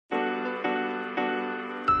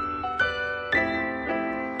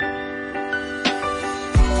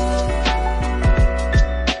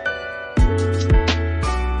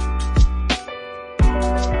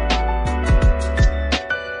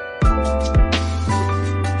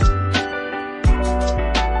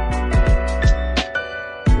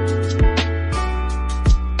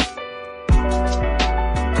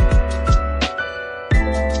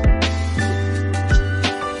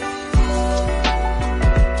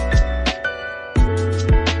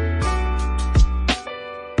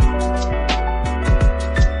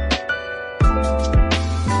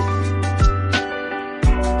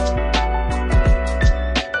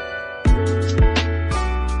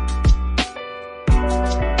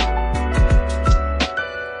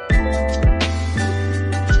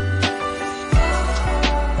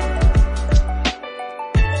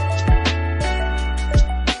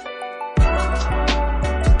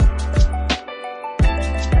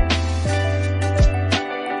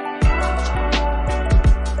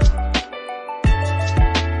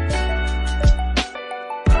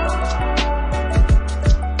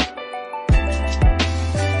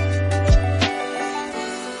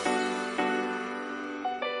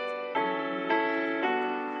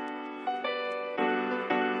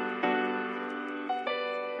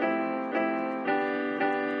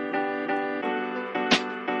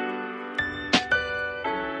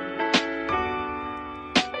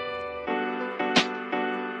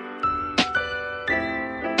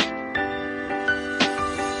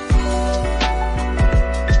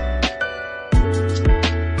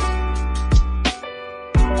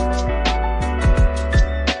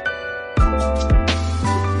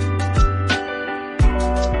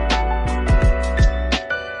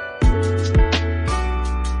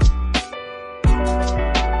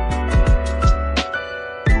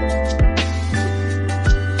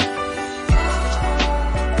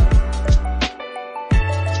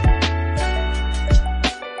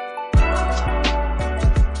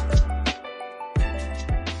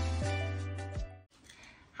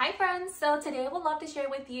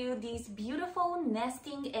with you these beautiful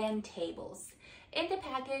nesting end tables. In the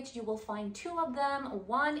package, you will find two of them,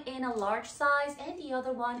 one in a large size and the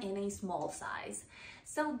other one in a small size.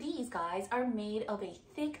 So these guys are made of a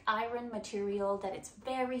thick iron material that it's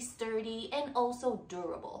very sturdy and also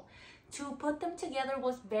durable. To put them together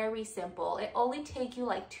was very simple. It only takes you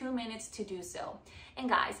like 2 minutes to do so. And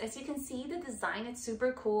guys, as you can see, the design is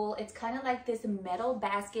super cool. It's kind of like this metal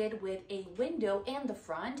basket with a window in the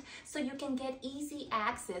front, so you can get easy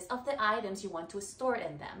access of the items you want to store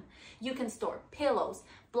in them. You can store pillows,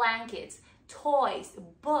 blankets, toys,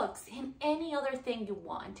 books, and any other thing you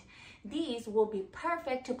want. These will be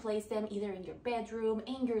perfect to place them either in your bedroom,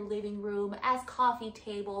 in your living room, as coffee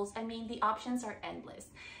tables. I mean, the options are endless.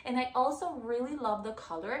 And I also really love the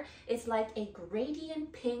color. It's like a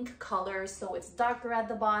gradient pink color, so it's darker at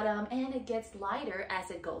the bottom and it gets lighter as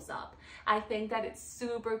it goes up. I think that it's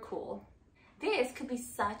super cool. This could be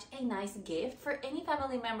such a nice gift for any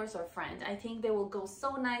family members or friend. I think they will go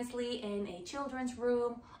so nicely in a children's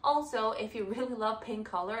room. Also, if you really love pink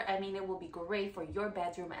color, I mean, it will be great for your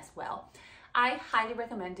bedroom as well. I highly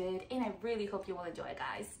recommend it and I really hope you will enjoy it,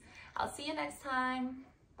 guys. I'll see you next time.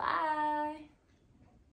 Bye.